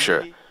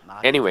Scripture.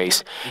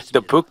 Anyways,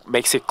 the book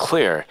makes it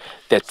clear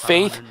that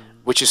faith,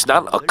 which is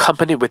not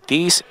accompanied with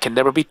these, can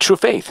never be true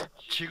faith.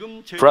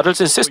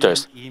 Brothers and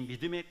sisters,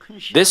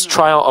 this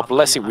trial of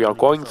blessing we are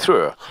going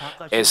through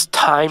is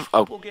time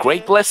of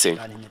great blessing,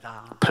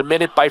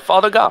 permitted by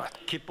Father God.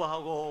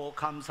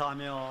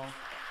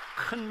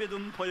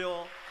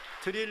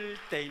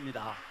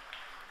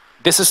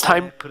 This is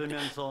time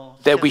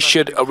that we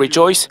should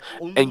rejoice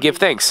and give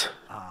thanks.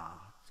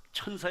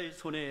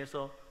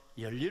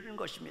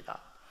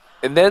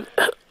 And then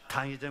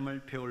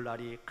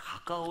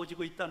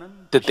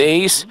the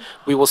days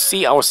we will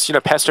see our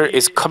senior pastor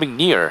is coming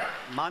near.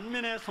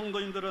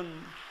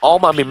 All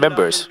Manmin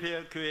members,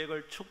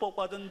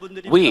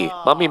 we,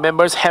 Manmin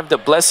members, have the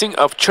blessing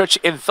of church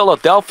in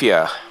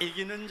Philadelphia.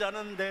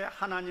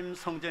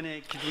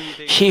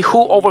 He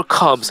who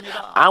overcomes,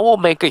 I will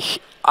make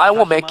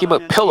him a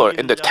pillar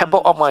in the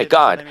temple of my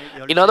God.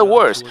 In other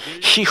words,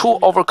 he who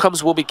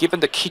overcomes will be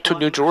given the key to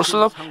New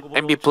Jerusalem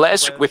and be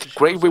blessed with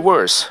great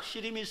rewards.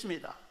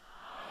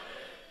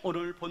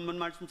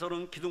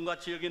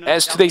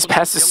 As today's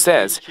passage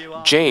says,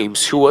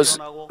 James, who was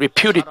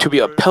reputed to be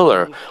a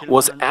pillar,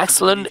 was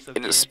excellent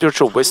in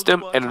spiritual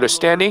wisdom and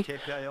understanding,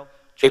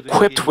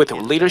 equipped with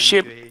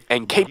leadership,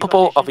 and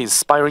capable of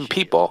inspiring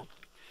people.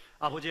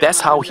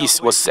 That's how he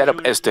was set up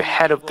as the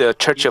head of the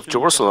Church of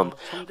Jerusalem.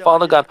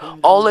 Father God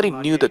already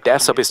knew the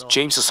depths of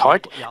James's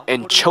heart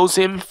and chose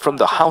him from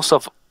the house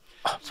of.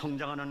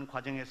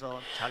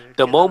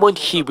 The moment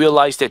he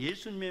realized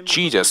that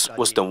Jesus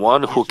was the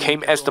one who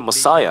came as the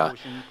Messiah,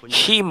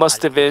 he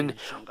must have been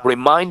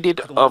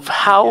reminded of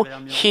how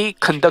he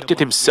conducted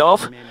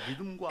himself,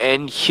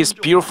 and his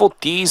beautiful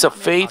deeds of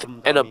faith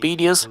and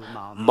obedience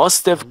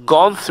must have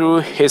gone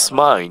through his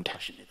mind.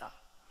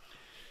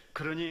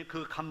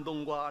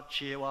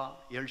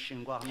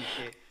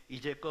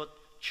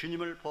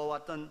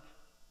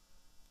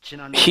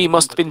 He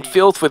must have been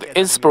filled with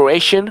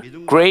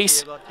inspiration,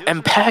 grace,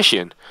 and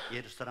passion.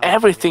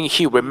 Everything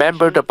he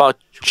remembered about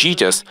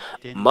Jesus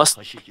must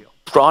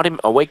brought him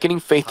awakening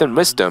faith and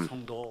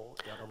wisdom.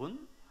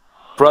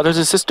 Brothers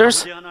and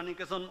sisters,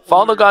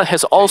 Father God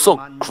has also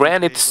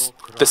granted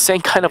the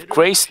same kind of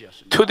grace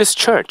to this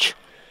church.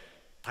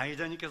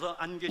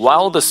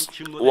 While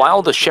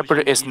the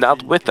shepherd is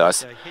not with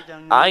us,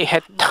 I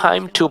had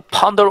time to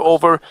ponder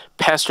over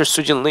Pastor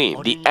Sujin Lee,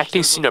 the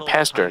acting senior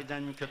pastor.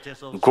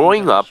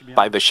 Growing up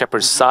by the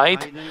shepherd's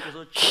side,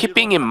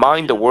 keeping in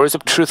mind the words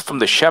of truth from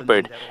the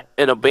shepherd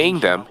and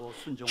obeying them,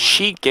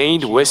 she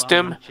gained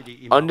wisdom,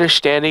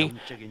 understanding,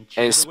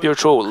 and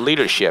spiritual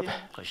leadership.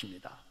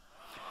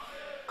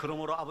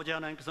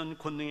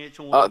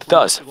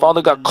 Thus,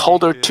 Father God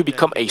called her to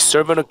become a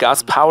servant of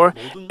God's power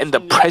and the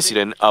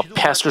president of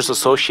Pastors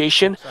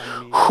Association,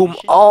 whom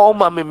all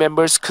Manmin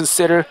members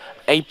consider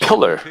a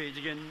pillar.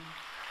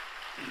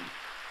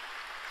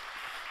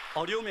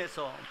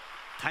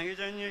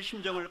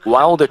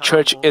 While the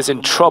church is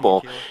in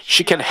trouble,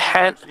 she can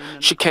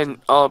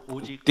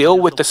deal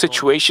with the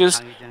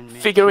situations,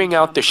 figuring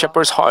out the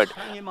shepherd's heart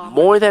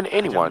more than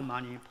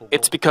anyone.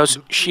 It's because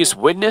she has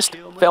witnessed,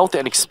 felt,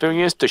 and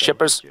experienced the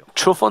shepherd's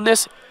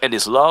truthfulness and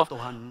his love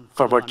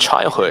from her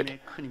childhood.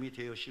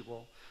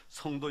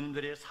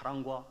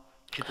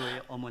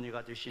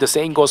 The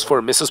same goes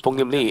for Mrs.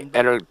 Bongnim Lee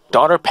and her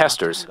daughter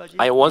pastors.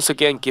 I once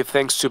again give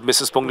thanks to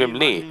Mrs. Bongnim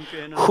Lee,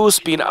 who's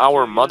been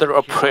our mother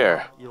of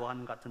prayer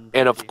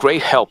and of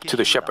great help to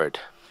the shepherd.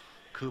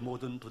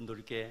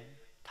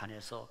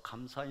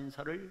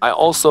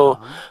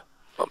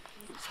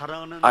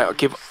 I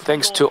give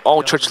thanks to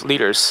all church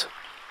leaders.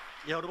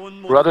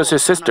 Brothers and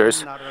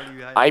sisters,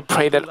 I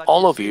pray that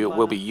all of you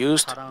will be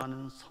used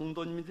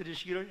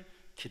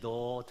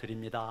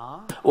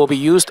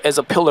as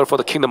a pillar for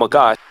the kingdom of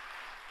God.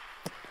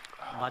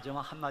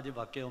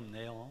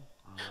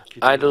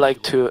 I'd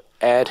like to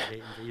add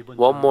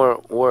one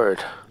more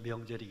word.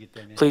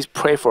 Please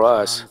pray for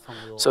us.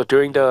 So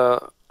during the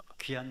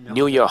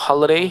New Year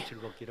holiday,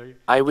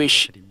 I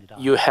wish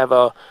you have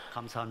a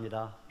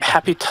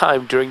happy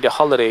time during the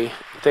holiday.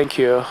 Thank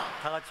you.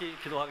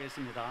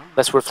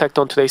 Let's reflect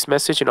on today's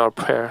message in our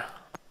prayer.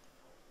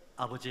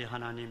 아버지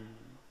하나님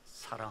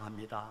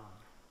사랑합니다.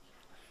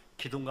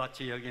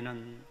 기둥같이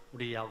여기는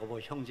우리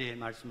야고보 형제의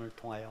말씀을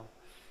통하여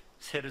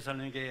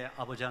세르살렘에게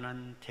아버지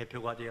하나님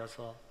대표가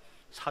되어서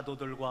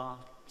사도들과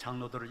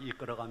장로들을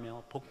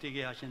이끌어가며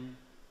복되게 하신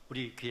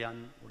우리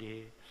귀한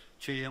우리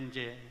주의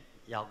형제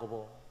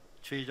야고보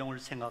주의 종을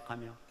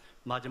생각하며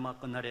마지막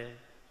끝날에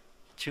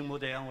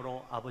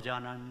직무대항으로 아버지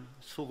하나님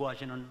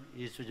수고하시는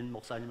이수진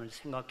목사님을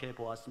생각해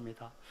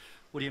보았습니다.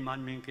 우리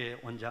만민교회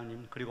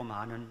원장님 그리고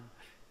많은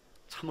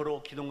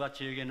참으로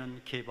기둥같이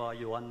여기는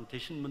게바 요한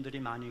되신 분들이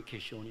많이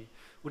계시오니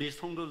우리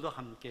성도들도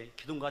함께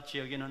기둥같이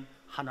여기는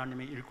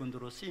하나님의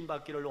일꾼으로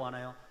쓰임받기를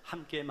원하여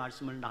함께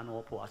말씀을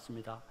나누어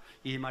보았습니다.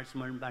 이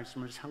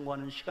말씀을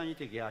상고하는 시간이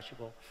되게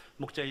하시고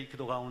목자의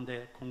기도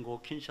가운데 공고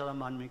킨샤다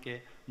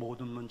만민께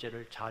모든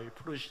문제를 잘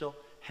풀으시고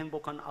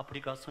행복한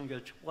아프리카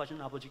선교를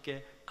축복하신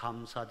아버지께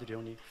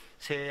감사드리오니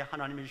새해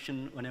하나님이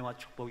주신 은혜와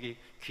축복이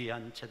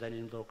귀한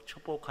재단님도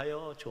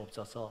축복하여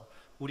주옵소서.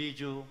 우리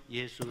주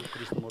예수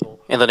그리스도로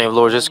In the name of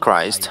Lord Jesus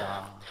Christ,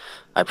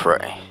 I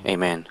pray.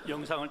 Amen.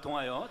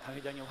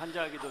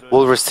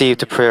 We'll receive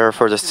the prayer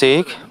for the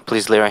sick.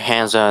 Please lay your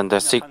hands on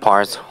the sick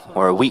parts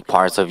or weak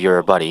parts of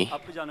your body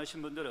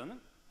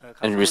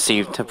and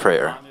receive the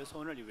prayer.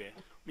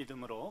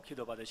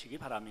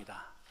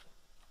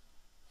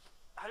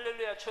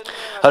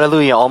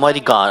 Hallelujah, Almighty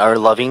God, our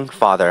loving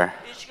Father.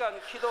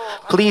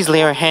 Please lay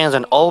your hands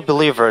on all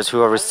believers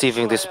who are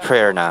receiving this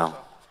prayer now.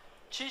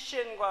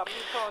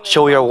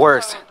 Show your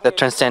works that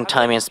transcend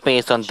time and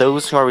space on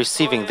those who are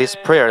receiving this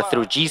prayer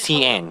through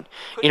GCN,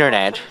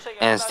 Internet,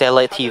 and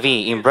Satellite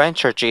TV in branch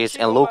churches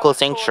and local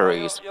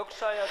sanctuaries,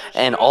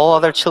 and all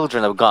other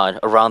children of God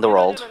around the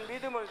world.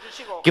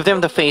 Give them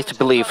the faith to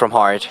believe from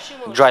heart,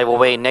 drive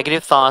away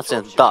negative thoughts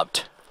and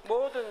doubt,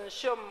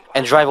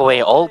 and drive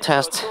away all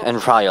tests and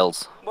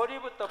trials.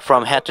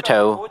 From head to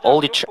toe,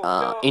 all the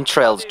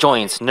entrails,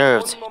 joints,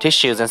 nerves,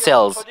 tissues, and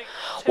cells,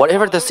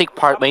 whatever the sick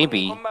part may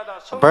be,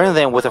 burn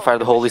them with the fire of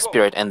the Holy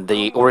Spirit and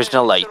the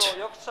original light.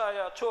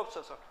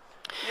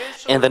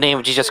 In the name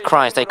of Jesus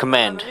Christ, I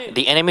command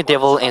the enemy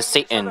devil and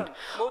Satan,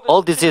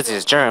 all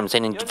diseases, germs,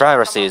 and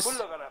viruses,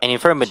 and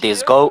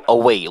infirmities go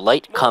away,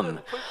 light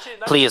come.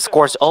 Please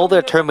scorch all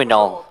the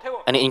terminal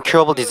and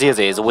incurable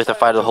diseases with the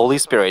fire of the Holy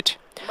Spirit.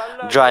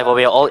 Drive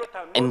away all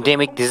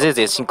endemic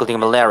diseases, including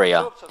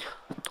malaria.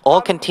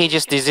 All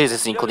contagious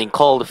diseases, including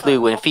cold,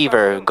 flu, and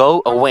fever,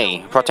 go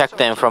away. Protect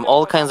them from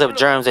all kinds of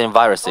germs and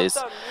viruses.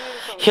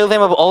 Heal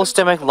them of all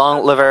stomach,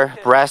 lung, liver,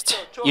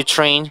 breast,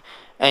 uterine,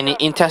 and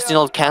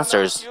intestinal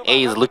cancers,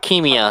 AIDS,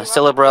 leukemia,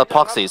 cerebral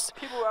palsy,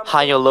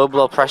 high or low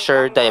blood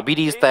pressure,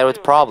 diabetes,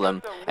 thyroid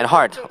problem, and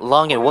heart,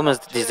 lung, and women's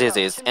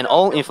diseases, and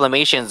all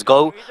inflammations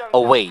go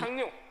away.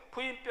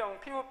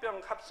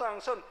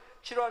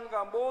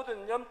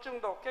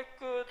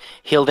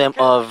 Heal them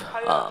of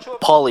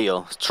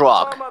polio,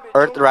 stroke,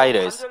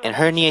 arthritis, and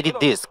herniated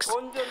discs,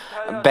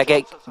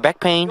 back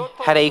pain,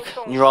 headache,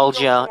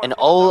 neuralgia, and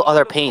all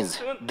other pains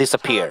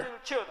disappear.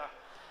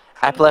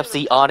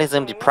 Epilepsy,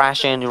 autism,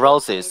 depression,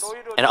 neurosis,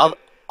 and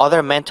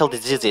other mental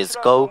diseases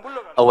go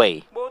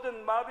away.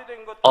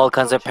 All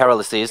kinds of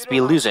paralysis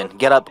be loosened,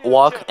 get up,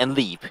 walk, and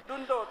leap.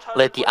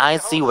 Let the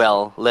eyes see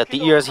well, let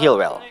the ears hear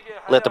well.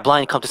 Let the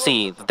blind come to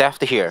see, the deaf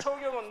to hear,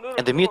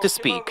 and the mute to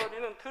speak.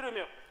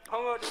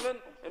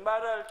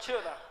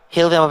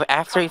 Heal them of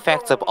after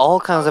effects of all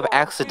kinds of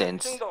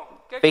accidents.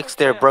 Fix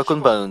their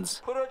broken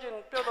bones.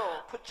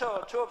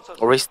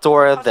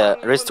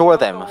 Restore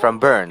them from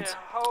burns.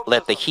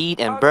 Let the heat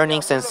and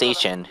burning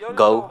sensation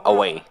go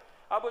away.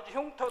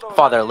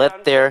 Father,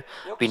 let there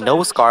be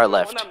no scar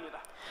left.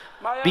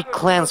 Be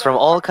cleansed from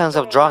all kinds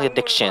of drug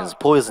addictions,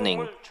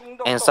 poisoning,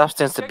 and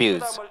substance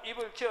abuse.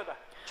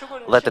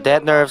 Let the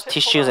dead nerves,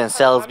 tissues, and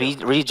cells be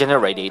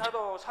regenerated.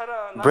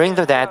 Bring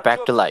the dead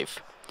back to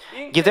life.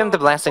 Give them the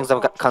blessings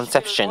of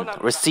conception.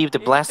 Receive the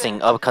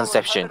blessing of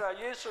conception.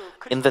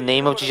 In the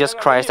name of Jesus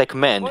Christ, I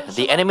command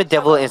the enemy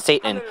devil and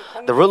Satan,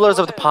 the rulers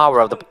of the power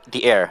of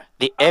the air,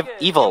 the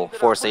evil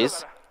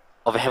forces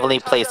of heavenly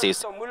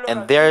places,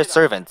 and their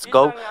servants,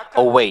 go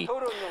away.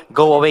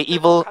 Go away,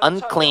 evil,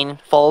 unclean,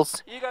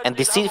 false, and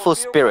deceitful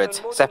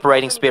spirits,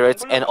 separating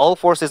spirits, and all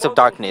forces of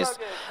darkness.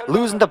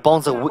 Loosen the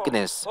bonds of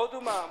wickedness.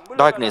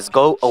 Darkness,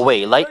 go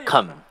away, light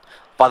come.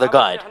 Father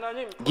God,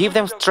 give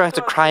them strength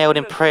to cry out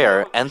in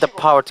prayer and the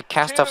power to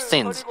cast off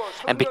sins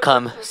and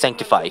become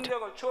sanctified.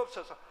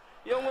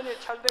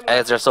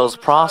 As their souls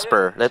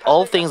prosper, let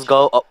all things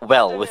go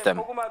well with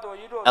them,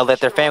 and let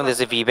their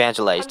families be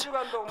evangelized.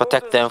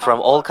 Protect them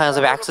from all kinds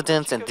of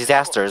accidents and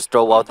disasters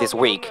throughout this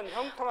week,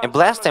 and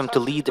bless them to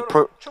lead a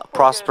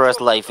prosperous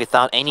life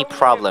without any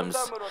problems.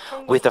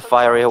 With the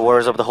fiery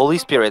words of the Holy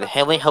Spirit,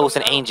 heavenly hosts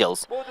and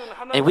angels,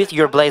 and with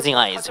your blazing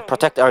eyes,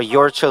 protect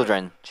your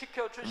children,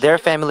 their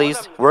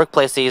families,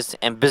 workplaces,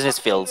 and business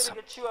fields.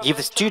 Give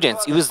the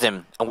students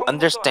wisdom and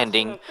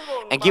understanding,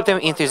 and give them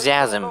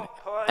enthusiasm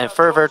and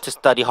fervor to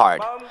study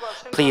hard.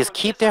 Please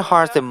keep their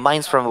hearts and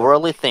minds from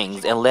worldly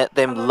things and let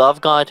them love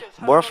God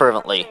more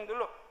fervently.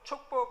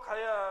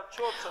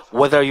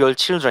 Whether your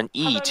children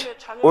eat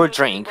or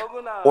drink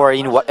or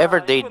in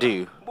whatever they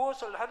do,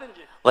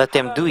 let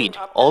them do it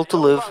all to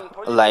live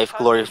a life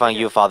glorifying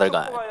you, Father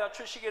God.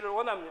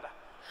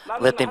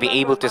 Let them be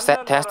able to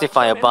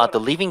testify about the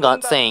living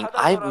God, saying,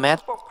 I've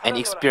met and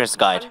experienced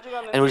God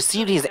and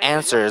received His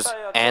answers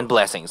and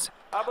blessings.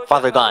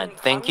 Father God,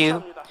 thank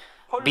you.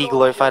 Be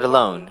glorified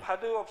alone.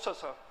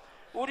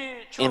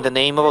 In the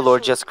name of our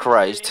Lord Jesus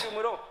Christ,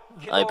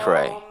 I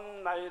pray.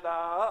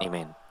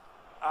 Amen.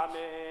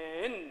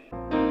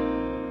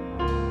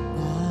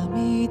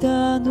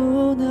 涙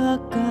の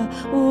中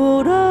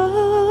お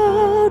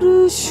ら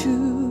る主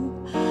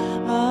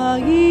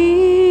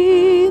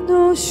愛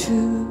の主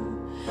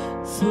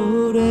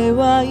それ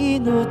は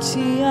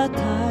命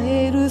与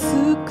える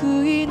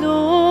救い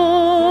の